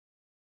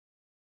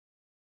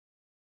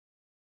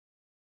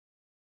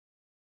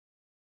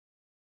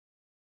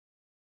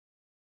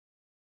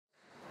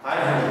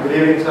Hi, good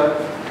evening, sir.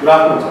 Good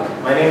afternoon,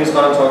 sir. My name is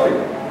Karan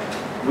Chaudhary.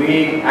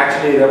 We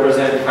actually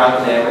represent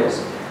Falcon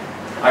Airways.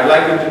 I'd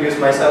like to introduce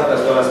myself as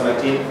well as my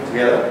team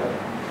together.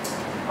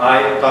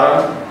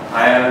 Karan,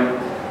 I am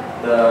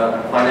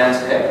the finance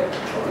head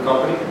of the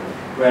company,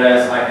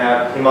 whereas I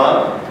have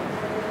Himan,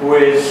 who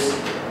is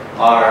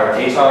our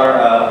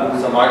HR, who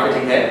is the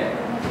marketing head.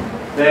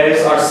 There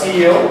is our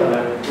CEO,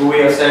 who we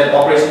have said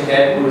operation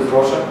head, who is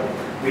Roshan.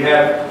 We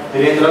have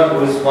Virendra,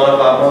 who is one of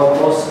our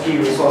most key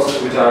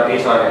resources, which are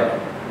HR head.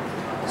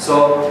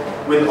 So,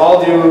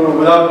 without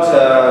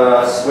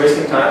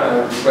wasting time, I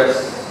would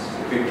request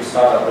if we could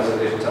start our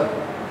presentation, sir.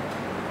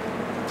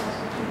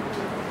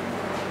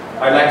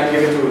 I'd like to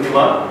give it to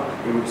Himan.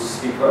 He would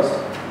speak first.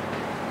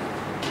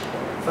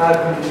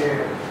 Falcon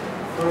Air.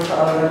 First, I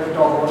would like to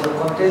talk about the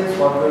contents,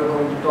 what we're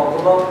going to talk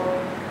about.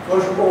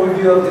 First,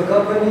 overview of the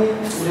company,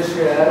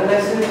 industry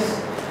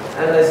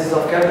analysis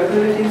of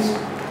capabilities,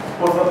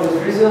 performance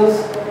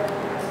results,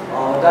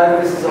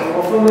 diagnosis of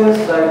performance,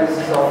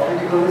 diagnosis of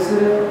critical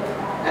incident,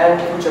 and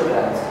future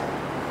plans.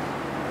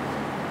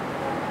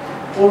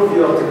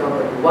 Overview of the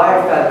company.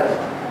 Why Falcon?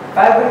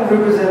 Falcon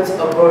represents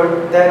a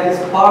bird that is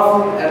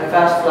powerful and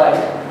fast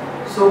flying,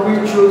 so we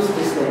chose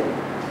this name.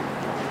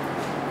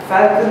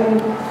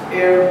 Falcon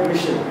Air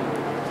mission.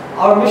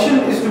 Our mission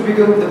is to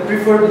become the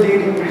preferred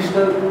leading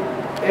regional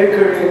air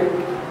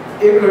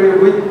carrier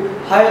with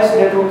highest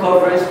network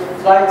coverage,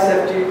 flight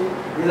safety,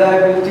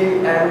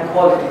 reliability, and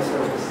quality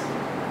service.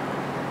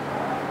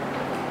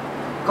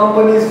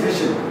 Company's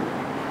vision.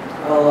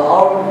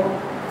 Our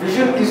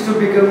vision is to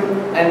become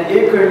an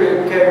air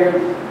carrier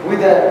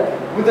with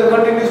a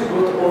continuous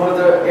growth over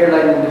the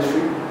airline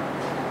industry.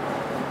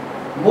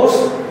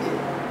 Most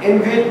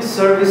envied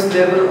service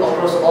level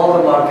across all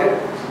the market.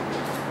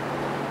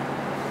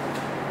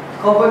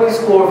 Company's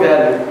core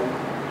value.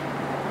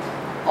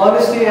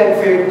 Honesty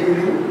and fair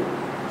dealing,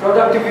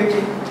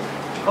 productivity,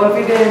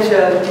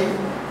 confidentiality,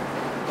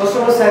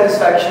 customer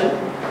satisfaction,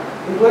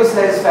 employee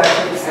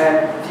satisfaction,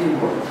 and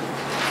teamwork.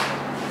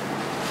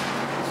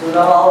 So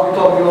now I'll be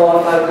talking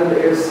about Falcon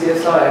Air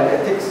CSR and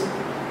ethics.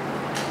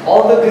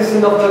 All the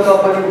decisions of the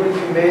company will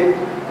be made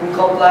in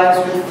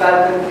compliance with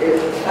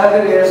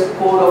Falcon Air's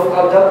code of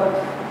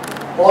conduct,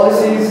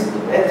 policies,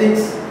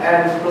 ethics,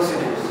 and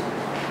procedures.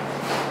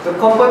 The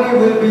company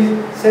will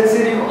be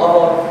sensitive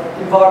about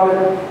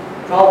environment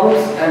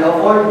problems and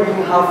avoid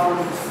being harmful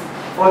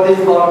for the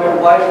environment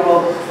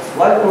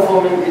while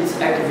performing its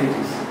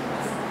activities.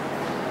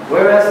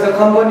 Whereas the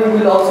company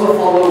will also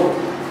follow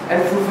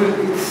and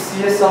fulfill its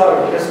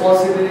CSR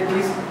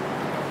responsibilities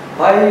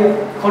by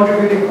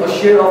contributing a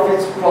share of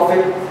its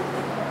profit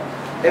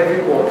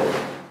every quarter.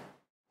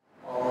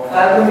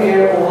 Falcon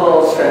Air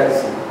overall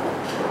strategy.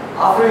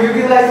 After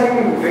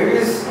utilizing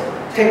various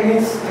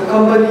techniques, the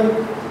company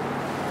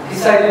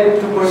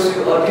decided to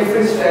pursue a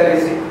different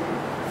strategy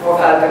for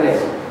Falcon Air.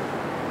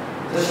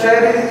 The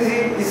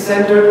strategy is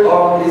centered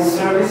on its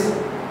service,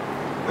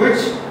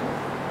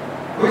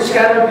 which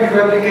cannot be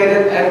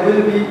replicated and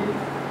will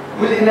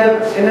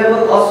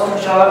enable us to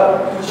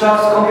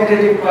charge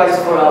competitive price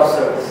for our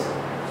service.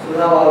 So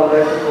now I would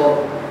like to call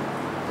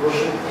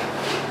Roshan.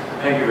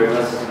 Thank you very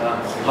much.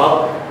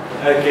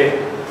 Okay.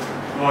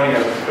 Good morning,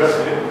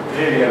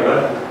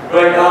 everyone.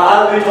 Right,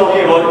 I'll be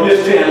talking about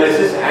industry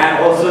analysis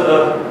and also the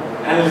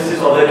analysis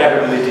of the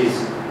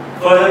capabilities.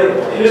 For the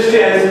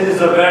industry analysis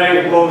is a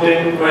very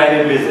important for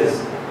any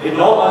business. It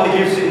not only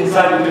gives you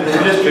insight into the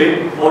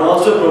industry, but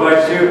also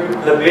provides you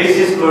the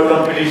basis for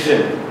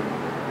competition.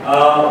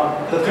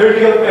 The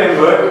theoretical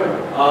framework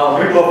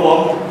we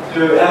performed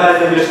to analyze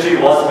the industry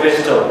was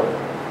BESTO.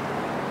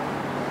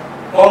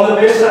 From the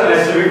BESTO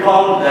analysis, we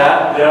found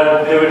that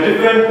there were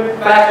different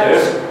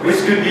factors which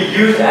could be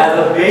used as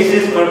a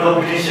basis for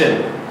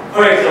competition.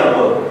 For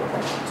example,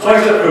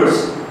 choice of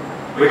routes.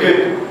 We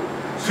could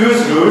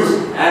choose routes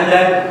and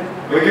then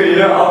we could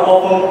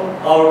outperform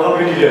our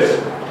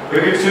competitors. We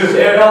could choose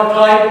aircraft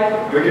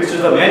type, we could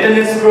choose the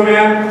maintenance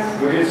program,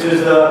 we could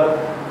choose the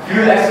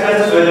fuel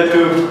expenses, whether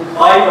to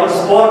buy it on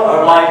spot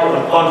or buy it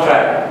on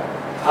contract.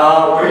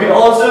 We can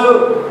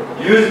also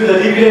use the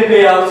dividend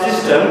payout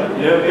system,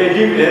 pay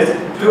dividends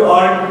to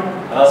earn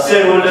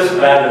shareholders'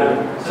 value.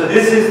 So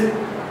this is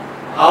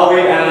how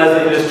we analyze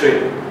the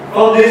industry.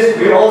 From this,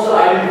 we also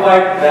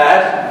identified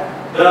that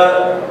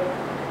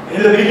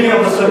in the beginning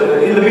of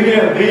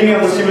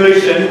the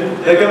simulation,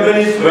 the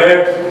companies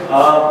were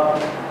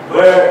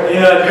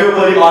in a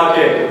duopoly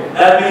market.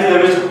 That means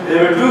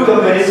there were two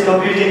companies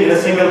competing in a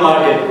single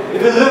market.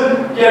 If you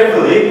look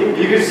carefully,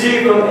 you can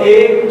see from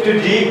A to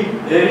D,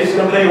 there is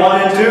company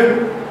 1 and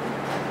 2.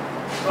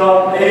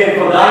 From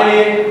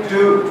 9A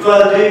to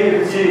 12D, you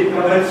can see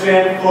company 3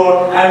 and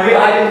 4. And we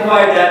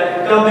identified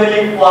that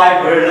company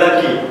 5 were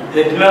lucky.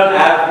 They did not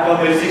have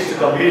company 6 to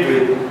compete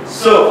with.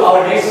 So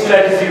our next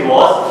strategy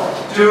was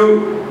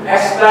to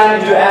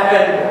expand into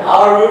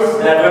our routes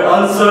that were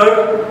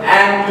unserved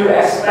and to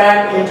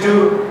expand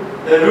into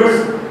the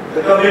routes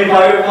the company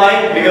 5 were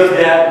flying because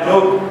they had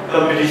no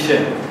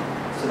competition.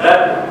 So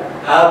that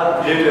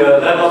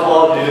was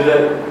all due to the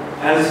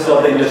analysis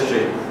of the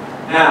industry.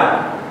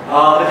 Now,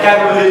 the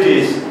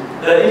capabilities,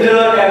 the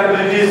internal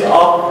capabilities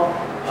of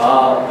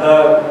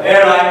the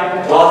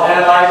airline was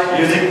analyzed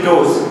using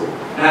tools.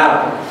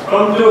 Now,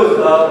 from tools,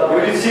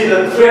 we can see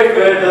the threat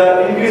where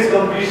the increased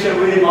competition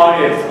within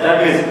markets.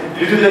 That means,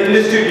 due to the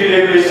industry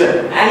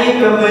deregulation, any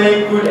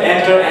company could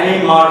enter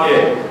any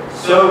market.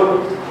 So,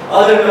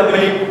 other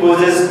company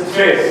poses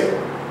threats.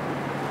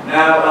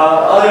 Now,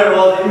 other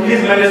was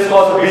increased maintenance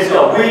cost of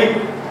B-stop. We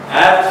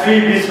have 3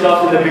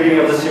 B-stops in the beginning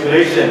of the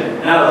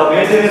simulation. Now, the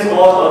maintenance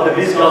cost of the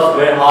B-stops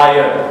were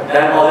higher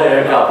than other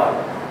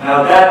aircraft.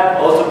 Now, that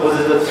also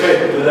poses a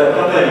threat to the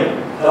company.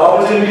 The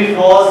opportunity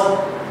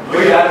was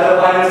we had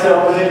the financial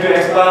opportunity to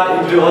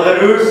expand into other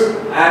routes,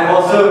 and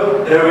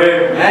also there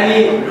were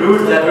many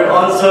routes that were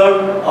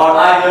unserved or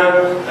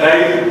either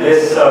very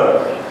less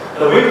served.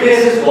 The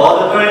weaknesses was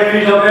the current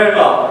fleet of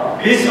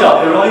aircraft.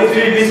 B-stop, there were only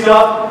 3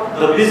 B-stops.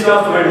 The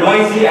B-stops were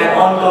noisy and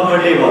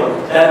uncomfortable.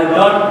 That would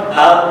not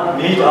help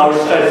meet our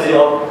strategy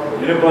of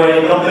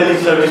providing compelling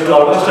service to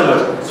our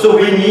customers. So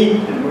we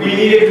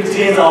needed to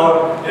change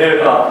our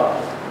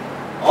aircraft.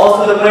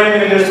 Also, the current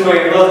maintenance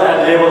rate was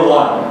at level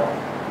 1.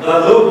 The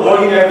low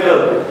working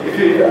capital,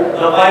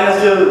 the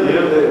financial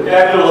the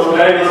capital was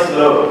very much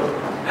low.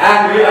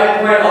 And we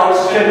identified our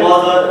strength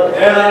was the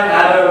airline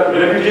had a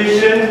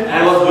reputation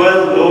and was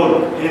well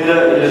known in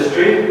the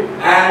industry.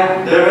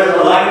 And there was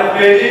a line of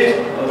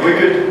credit, we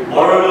could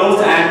borrow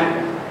loans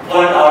and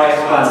fund our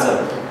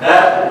expansion.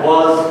 That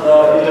was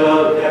the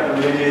internal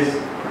capabilities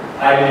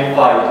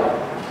identified.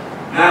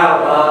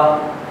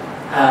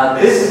 Now,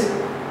 this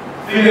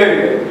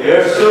figure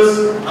here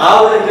shows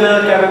how the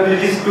internal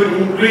capabilities could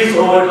increase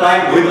over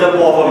time with the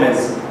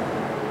performance.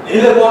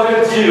 In the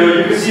quarter 0,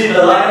 you can see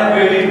the line of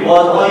credit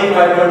was only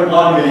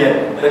 5.1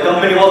 million. The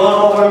company was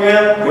not performing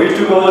well, we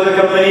took over the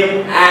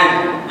company,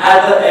 and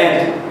at the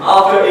end,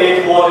 after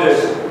 8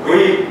 quarters,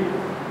 we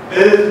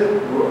built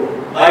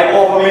by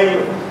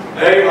performing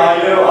very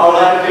high, our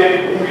line of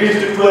credit increased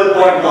to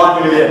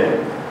 12.1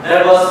 million.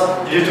 That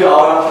was due to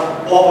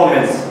our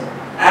performance.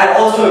 And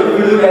also, if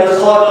you look at the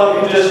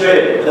short-term interest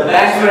rate, the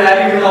banks were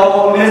happy with our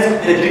performance,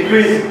 they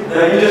decreased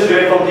the interest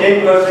rate from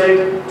 10%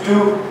 to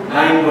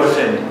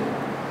 9%.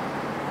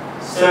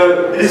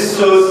 So, this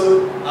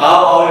shows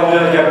how our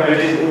internal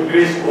capabilities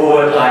increased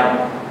over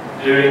time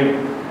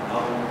during.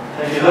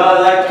 Thank you. Now,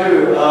 I'd like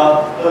to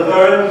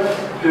Alvaro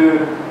to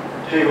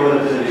take over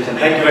the presentation.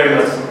 Thank you very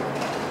much.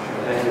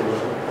 Thank you.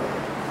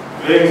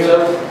 Good evening,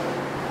 sir.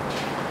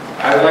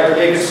 I would like to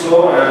take it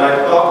slow and I'd like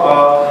to talk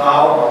about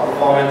how our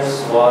performance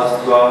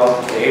was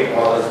throughout the 8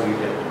 quarters we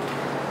did.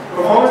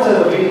 Performance is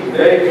a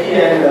very key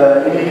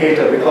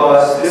indicator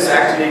because this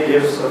actually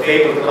gives the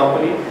fate of the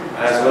company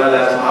as well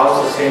as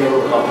how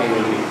sustainable the company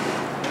will be.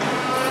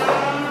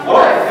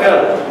 What I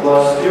felt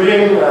was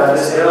during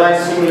this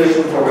airline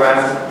simulation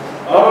program,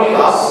 not only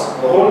us,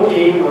 the whole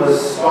team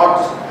was taught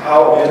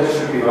how a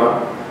business should be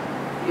run.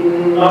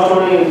 Not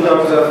only in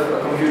terms of a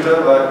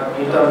computer, but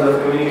in terms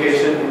of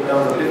communication, in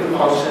terms of different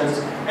functions,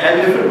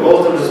 and different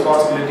roles and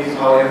responsibilities,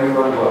 how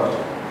everyone worked.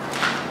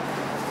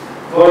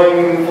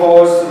 Going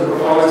forward to the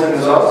performance and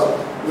results,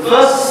 the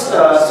first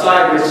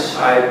slide which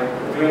I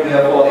bring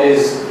here for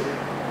is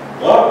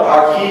what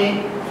our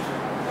key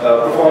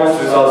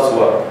performance results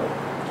were.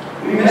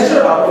 We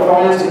measured our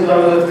performance in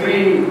terms of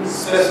 3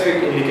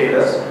 specific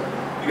indicators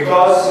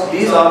because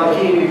these are the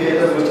key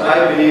indicators which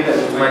I believe and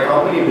which my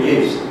company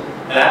believes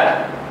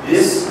that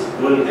this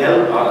will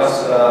help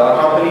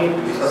our company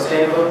to be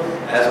sustainable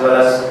as well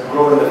as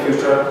grow in the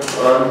future,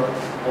 earn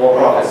more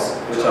profits,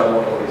 which are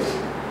more obvious.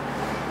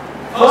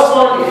 First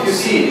one, if you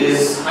see,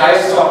 is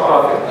high stock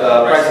profit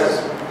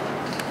prices.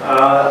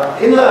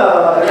 In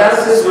the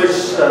analysis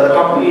which the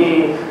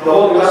company, the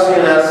whole industry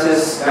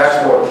analysis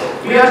dashboard,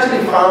 we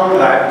actually found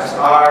that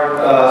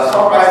our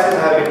stock prices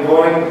have been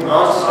going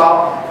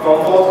non-stop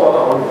from 4th quarter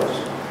onwards.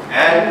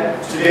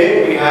 And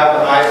today we have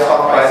the high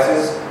stock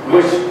prices,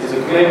 which is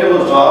a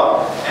commendable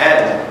job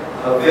and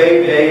a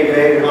very, very,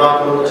 very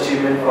remarkable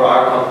achievement for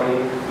our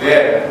company,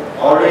 where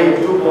already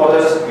in 2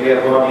 quarters we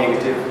have gone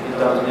negative in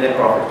terms of net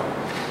profit.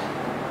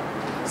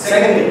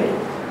 Secondly,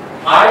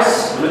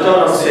 highest return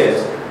on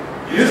sales.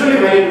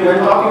 Usually when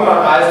talking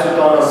about highest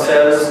return on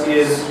sales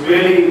is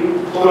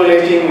really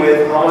correlating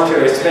with how much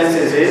your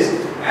expenses is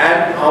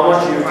and how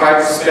much you try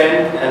to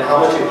spend and how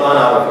much you earn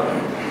out of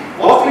it.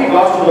 What we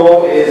got to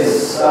know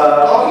is,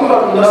 talking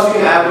about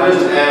industry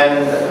average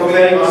and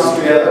comparing us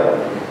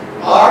together,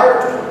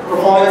 our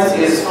performance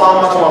is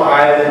far much more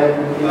higher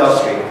than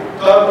industry.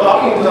 So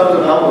talking in terms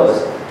of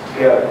numbers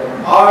here,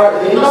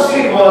 the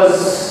industry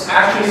was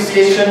actually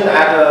stationed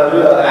at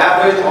an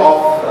average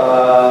of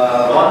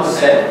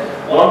 1%,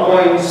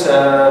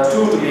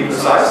 1.2 to be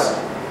precise,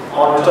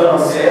 on return on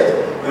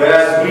sales,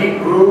 whereas we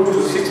grew to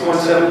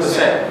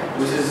 6.7%,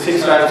 which is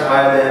 6 times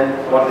higher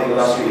than what the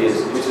industry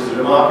is, which is a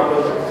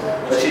remarkable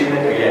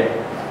achievement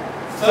again.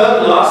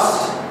 Third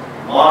last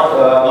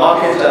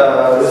market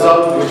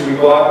result which we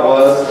got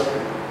was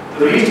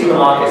the reach in the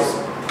markets.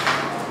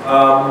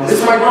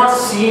 This might not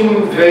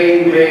seem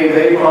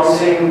very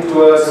promising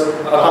towards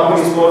a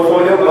company's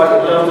portfolio,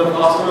 but in terms of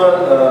customer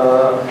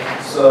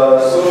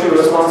social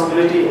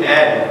responsibility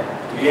and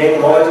to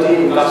gain loyalty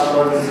in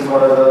customers. This is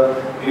one of the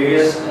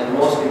biggest and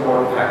most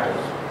important factors.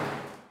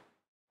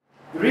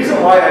 The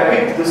reason why I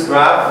picked this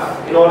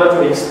graph in order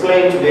to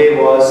explain today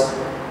was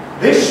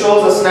this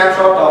shows a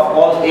snapshot of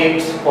all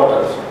 8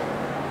 quarters.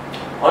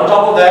 On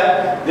top of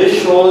that,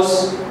 this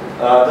shows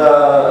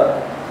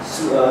the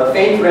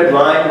faint red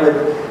line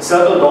with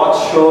circle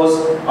dots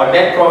shows our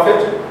net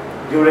profit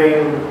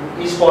during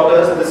each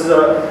quarter. So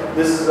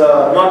this is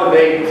not a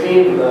very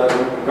clean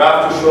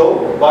graph to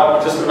show,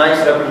 but just a nice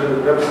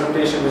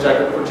representation which I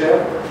could put here.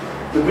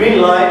 The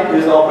green line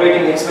is the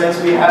operating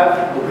expense we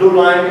have. The blue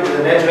line is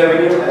the net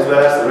revenue, as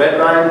well as the red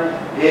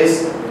line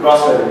is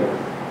gross revenue.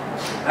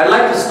 I'd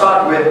like to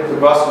start with the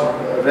gross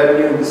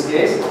revenue in this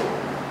case.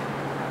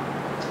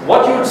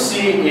 What you would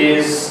see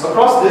is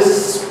across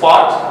this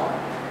part,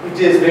 it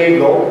is very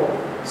low.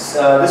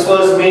 This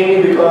was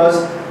mainly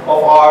because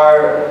of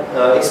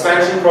our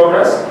expansion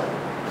progress.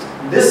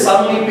 This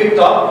suddenly picked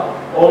up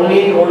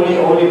only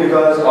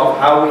because of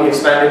how we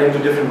expanded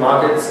into different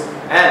markets,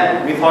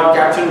 and we thought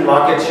capturing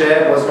market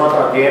share was not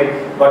our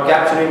game, but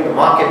capturing the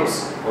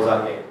markets was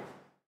our game.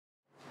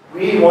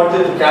 We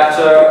wanted to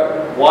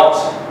capture what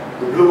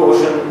the blue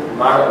ocean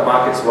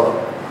markets were,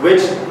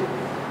 which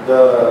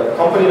the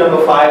company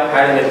number 5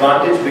 had an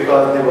advantage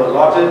because they were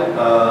allotted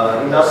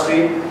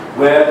industry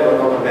where there were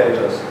no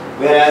competitors.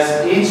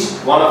 Whereas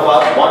each one of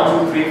us,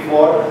 1, 2, 3,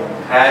 4,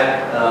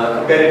 had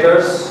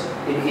competitors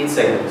in each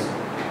segment.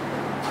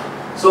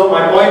 So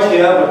my point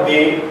here would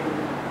be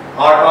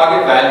our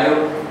target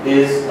value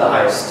is the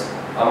highest.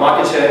 Our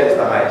market share is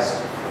the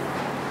highest.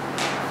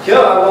 Here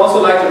I would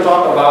also like to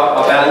talk about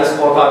our balanced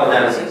scorecard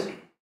analysis.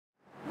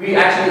 We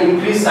actually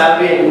increased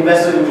salary and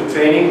invested into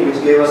training,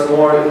 which gave us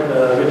more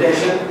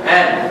retention,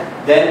 and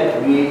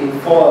then we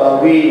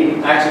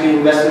actually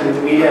invested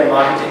into media and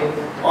marketing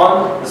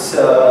on this,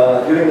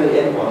 during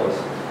the end quarters.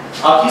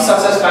 Our key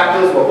success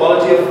factors were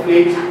quality of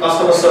fleet,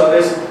 customer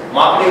service,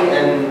 marketing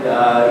and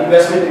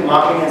investment in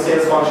marketing and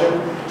sales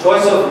function,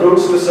 choice of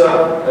routes to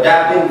serve,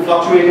 adapting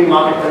fluctuating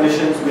market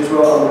conditions, which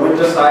were on the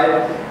winter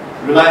side,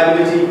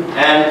 reliability,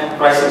 and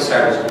pricing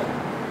strategy.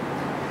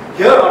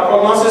 Here, our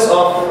prognosis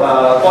of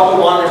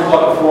quarter 1 and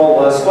quarter 4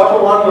 was,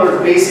 quarter 1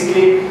 was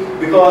basically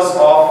because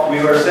of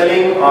we were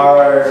selling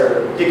our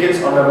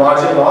tickets under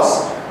margin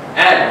loss,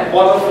 and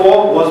quarter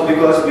 4 was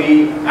because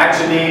we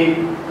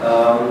actually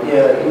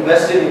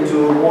invested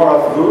into more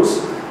of routes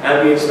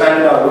and we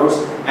expanded our routes,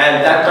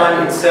 and that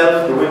time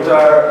itself the winter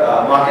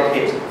market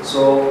hit,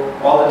 so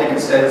all the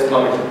ticket sales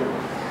plummeted.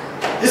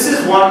 This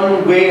is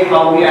one way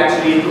how we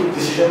actually took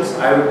decisions.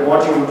 I would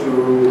want you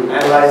to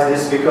analyze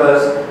this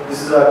because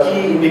this is a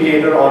key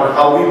indicator on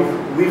how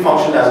we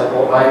function as a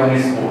whole.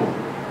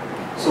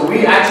 So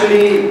we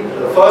actually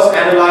first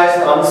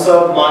analyzed the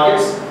unserved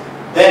markets,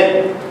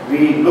 then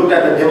we looked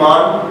at the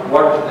demand,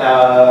 what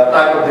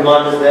type of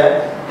demand is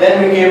there.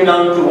 Then we came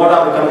down to what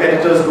are the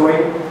competitors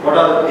doing, what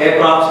are the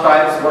aircraft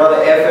types, what are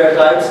the airfare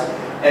types,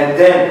 and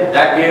then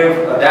that gave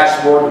a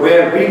dashboard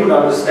where we could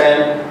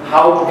understand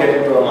how to get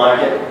into a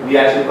market. We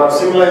actually got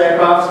similar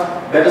aircrafts,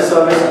 better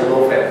service and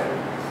low fare.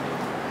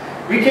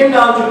 We came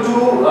down to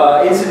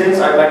 2 incidents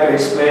I'd like to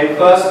explain.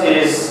 First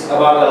is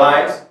about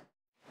Airlines.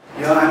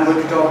 Here I'm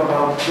going to talk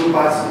about 2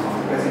 parts of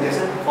the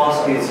presentation.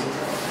 First is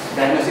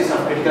diagnosis of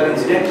critical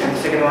incident, and the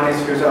second one is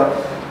future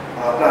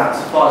plans.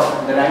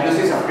 First, the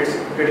diagnosis of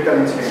critical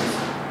incidents.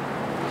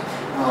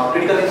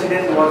 Critical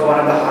incident was one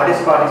of the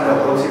hardest parts of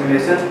the whole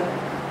simulation.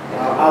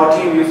 Our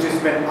team used to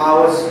spend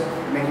hours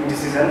making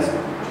decisions,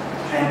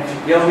 and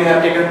here we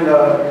have taken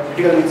the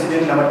critical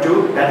incident number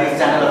 2, that is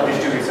channel of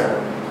distribution.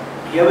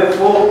 Here were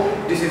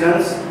 4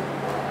 decisions,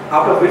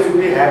 out of which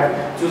we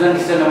have chosen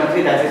decision number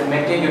 3, that is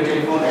maintain your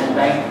telephone and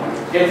bank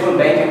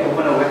and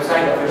open a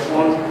website of your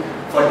phone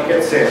for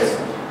ticket sales.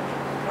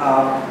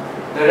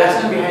 The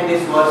rationale behind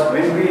this was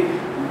when we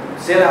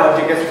sell our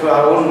tickets through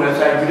our own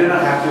website, we do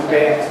not have to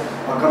pay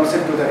a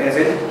commission to the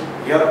agent.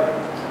 Here,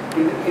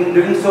 in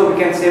doing so,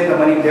 we can save the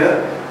money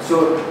there.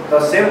 So the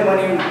saved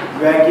money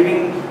we are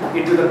giving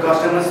it to the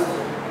customers,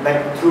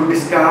 like through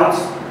discounts,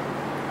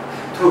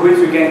 through which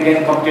we can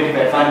gain competitive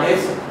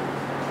advantage,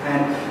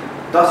 and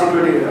thus it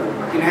will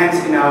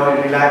enhance in our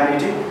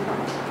reliability.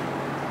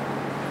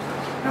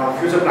 Now,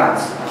 future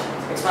plans.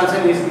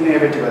 Expansion is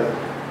inevitable.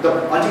 The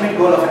ultimate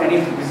goal of any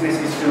business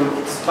is to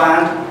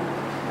expand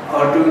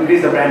or to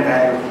increase the brand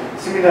value.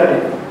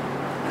 Similarly,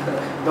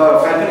 the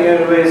Falcon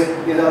Airways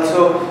is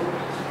also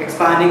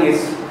expanding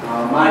its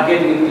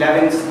market in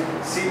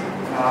 11C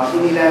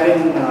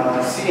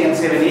and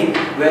 7E,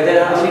 where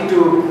there are only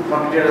 2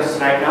 competitors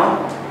right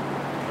now.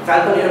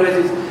 Falcon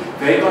Airways is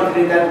very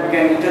confident that we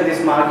can enter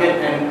this market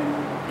and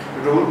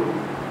rule.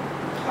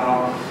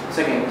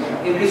 Second,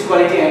 increase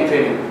quality and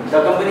training.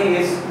 The company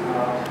is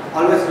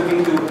always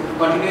looking to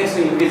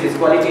continuously increase its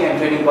quality and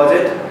training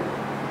budget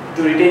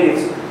to retain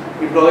its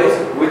employees,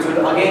 which would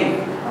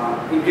again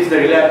increase the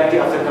reliability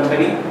of the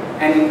company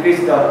and increase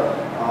the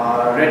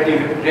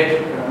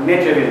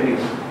net revenue.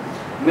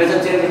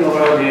 Major change in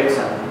overall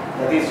direction,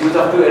 that is use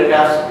of 2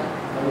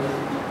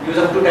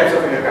 types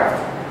of aircraft.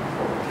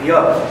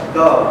 Here,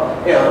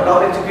 the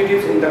top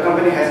executives in the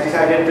company has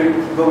decided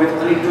to go with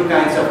only two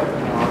kinds of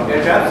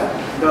aircrafts.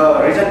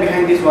 The reason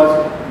behind this was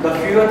the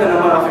fewer the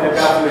number of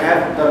aircraft you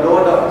have, the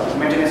lower the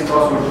maintenance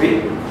cost would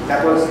be.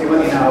 That was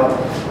given in our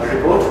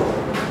report.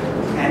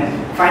 And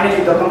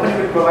finally, the company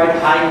will provide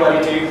high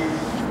quality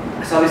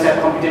service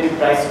at competitive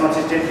price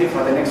consistently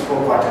for the next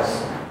 4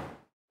 quarters.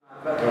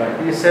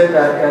 Right. You said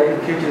that in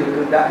future you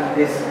could that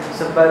this.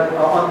 So, but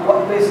on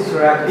what basis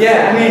you're actually?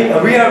 Yeah, I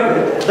mean, we are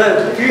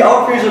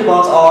our future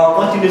plans are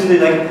continuously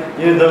like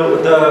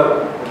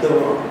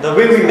the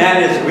way we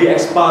manage, we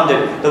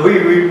expanded, the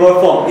way we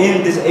perform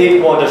in these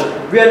 8 quarters.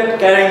 We are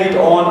carrying it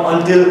on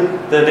until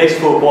the next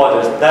 4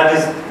 quarters. That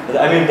is,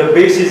 I mean, the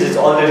basis is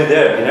already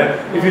there.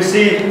 If you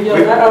see.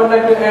 Yeah, I would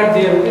like to add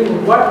there.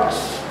 In what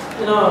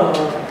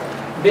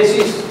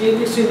basis?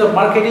 It's in the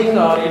marketing,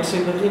 or it's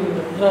in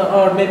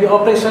or maybe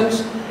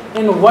operations.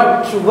 In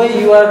what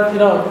way you are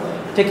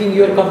taking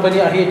your company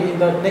ahead in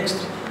the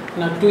next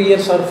 2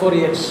 years or 4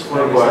 years?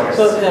 4 quarters.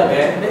 So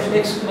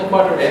next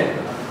quarter.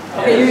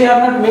 Okay, you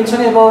have not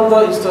mentioned about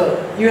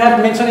you have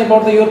mentioned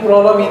about your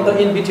problem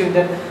in between.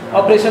 That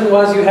operation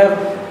was you have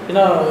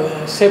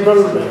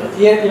several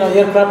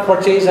aircraft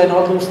purchase and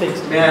all those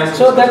things. Yeah.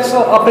 So that's the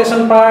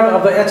operation part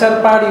of the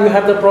HR part. You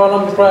have the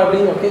problem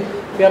probably. Okay,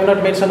 we have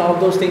not mentioned all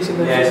those things in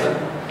the. Yes, sir.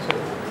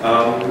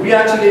 We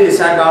actually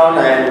sat down,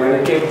 and when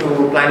it came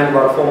to planning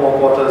about 4 more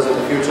quarters in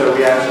the future,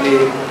 we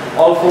actually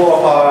all 4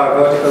 of our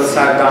verticals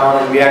sat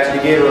down, and we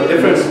actually gave a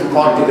different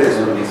thought to this.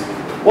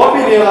 What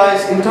we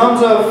realized in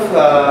terms of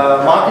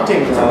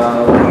marketing,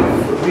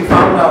 we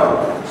found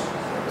out.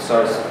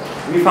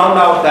 We found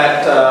out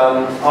that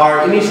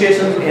our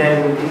initiations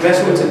and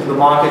investments into the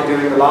market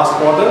during the last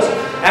quarters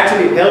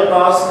actually helped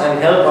us and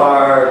helped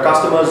our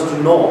customers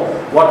to know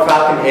what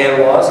Falcon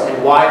Air was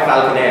and why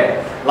Falcon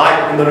Air.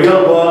 Like in the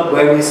real world,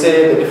 where we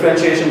say the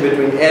differentiation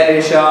between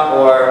AirAsia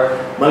or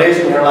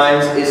Malaysian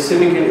Airlines is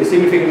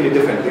significantly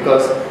different,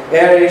 because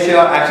AirAsia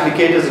actually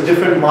caters a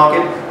different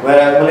market,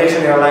 whereas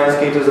Malaysian Airlines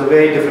caters a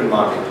very different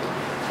market.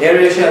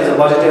 AirAsia is a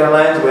budget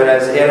airline,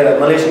 whereas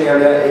Malaysian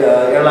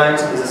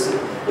Airlines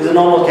is a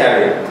normal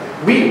carrier.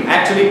 We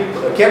actually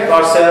kept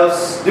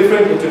ourselves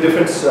different into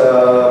different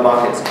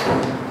markets.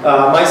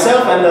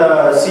 Myself and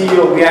the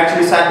CEO, we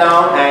actually sat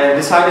down and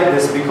decided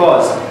this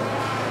because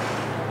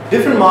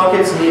different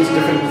markets need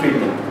different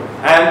treatment.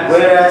 And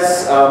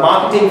whereas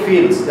marketing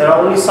fields, there are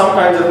only some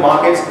kinds of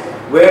markets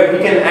where we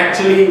can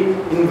actually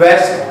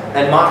invest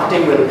and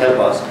marketing will help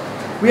us.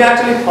 We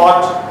actually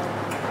thought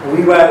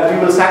we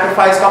will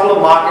sacrifice a couple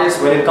of markets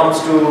when it comes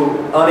to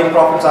earning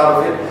profits out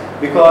of it,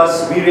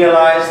 because we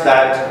realized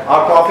that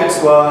our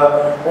profits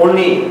were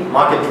only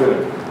market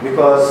driven.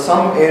 Because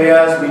some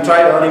areas we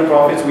tried earning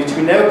profits which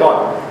we never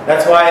got.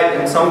 That's why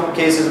in some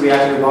cases we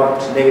actually got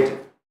negative.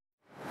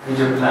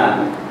 Future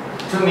plan,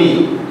 to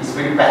me, is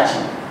very patchy.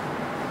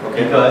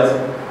 Okay. Because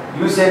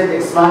you said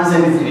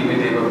expansion is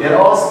inevitable. They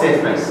are all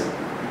statements.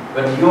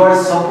 But you are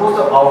supposed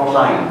to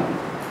outline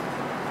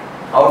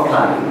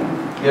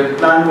your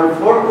plan for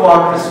 4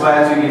 quarters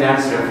while you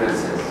enhance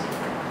references.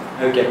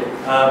 Okay.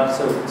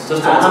 So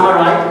just Am I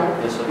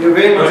right? Yes, sir. You're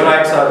very much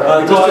right,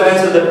 sir. Just to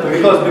answer that,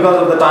 because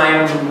of the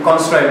time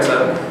constraints,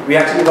 sir, we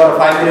actually got a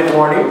 5-minute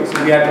warning,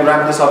 so we had to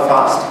wrap this up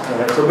fast.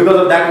 So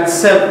because of that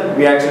itself,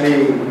 we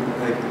actually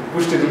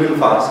pushed it a little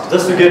fast.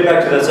 Just to get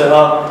back to that, sir,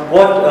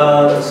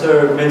 what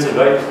sir mentioned,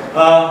 right?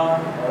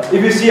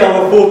 If you see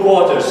our 4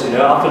 quarters,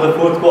 after the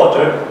 4th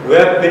quarter, we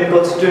have been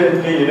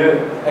consistently,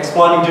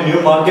 expanding to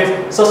new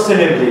markets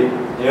sustainably.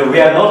 We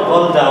have not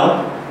gone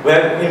down. We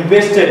have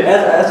invested,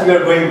 as we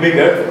are going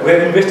bigger, we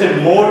have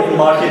invested more in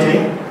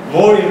marketing,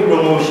 more in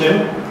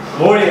promotion,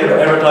 more in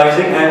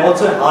advertising, and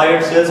also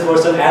hired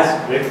salesperson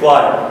as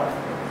required.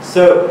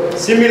 So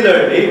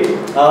similarly,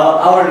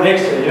 our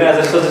next,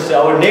 as I suggested,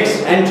 our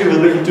next entry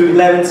will be into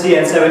 11C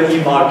and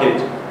 7E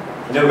market.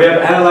 We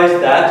have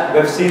analyzed that. We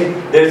have seen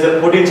there is a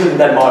potential in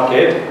that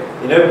market.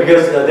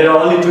 Because there are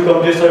only 2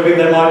 companies serving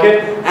that market,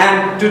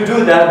 and to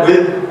do that,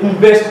 we'll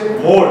invest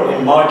more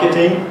in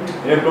marketing,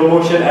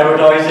 promotion,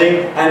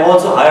 advertising, and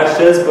also hire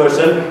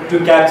salesperson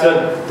to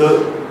capture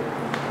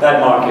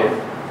that market.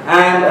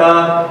 And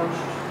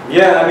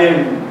yeah, I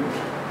mean,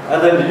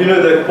 and then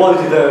the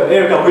quality, the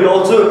aircraft. We'll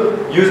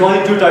also use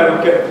only 2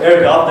 types of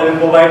aircraft that will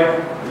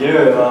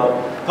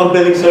provide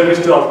compelling service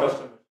to our customers.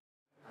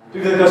 To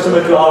the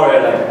customer, to our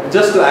airline.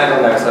 Just to add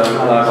on that, sir,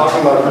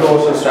 talking about Blue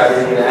Ocean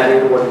strategy and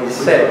adding to what he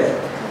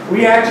said,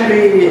 we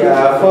actually,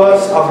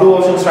 first, our Blue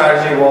Ocean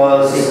strategy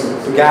was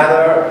to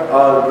gather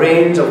a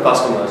range of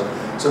customers.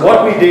 So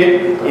what we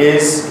did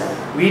is,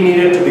 we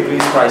needed to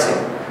decrease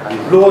pricing.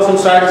 Blue Ocean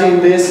strategy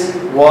in this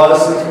was,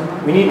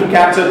 we need to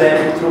capture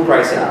them through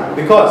pricing.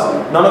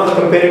 Because none of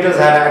the competitors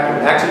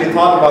had actually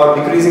thought about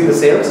decreasing the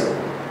sales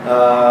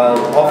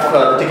of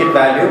the ticket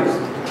values.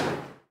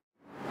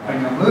 And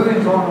you're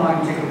moving to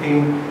online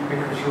ticketing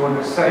because you want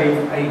to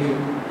save agent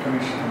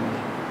commission.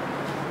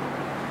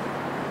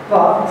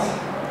 But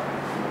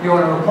you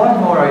want to appoint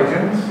more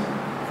agents,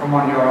 from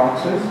one of your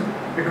answers,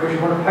 because you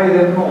want to pay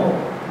them more.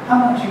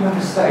 how much are you going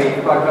to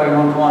save by going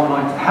on to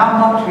online? How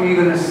much are you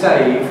going to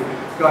save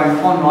going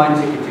online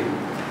ticketing?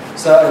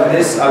 So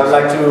this, I would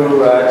like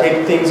to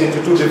take things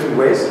into two different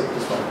ways.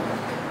 This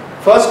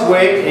one. First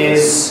way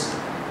is,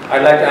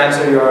 I'd like to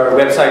answer your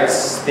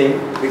websites thing,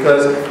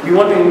 because we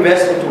want to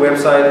invest into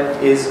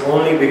website is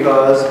only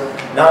because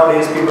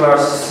nowadays people are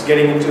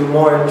getting into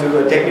more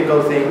into a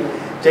technical thing,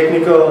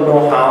 technical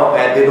know-how,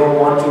 and they don't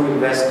want to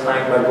invest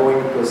time by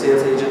going to a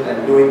sales agent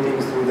and doing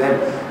things through them,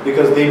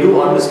 because they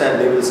do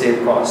understand they will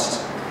save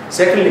costs.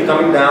 Secondly,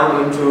 coming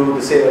down into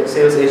the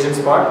sales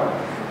agents part,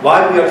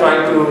 why we are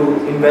trying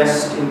to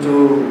invest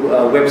into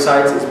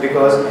websites is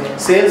because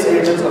sales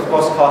agents of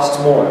course cost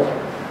more.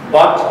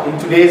 But in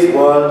today's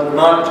world,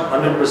 not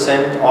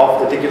 100%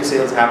 of the ticket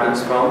sales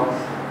happens from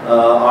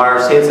our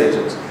sales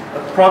agents.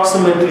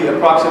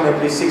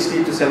 Approximately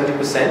 60 to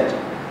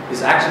 70%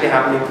 is actually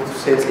happening through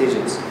sales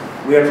agents.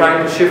 We are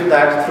trying to shift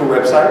that through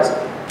websites,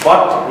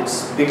 but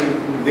it's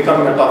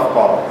becoming a tough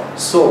call.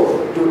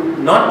 So,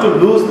 not to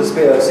lose the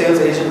sales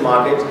agent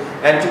market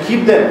and to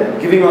keep them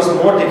giving us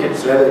more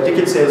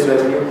ticket sales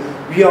revenue,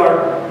 we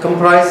are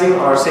comprising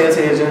our sales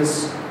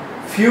agents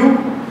few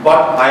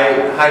but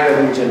high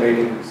revenue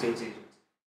generating sales.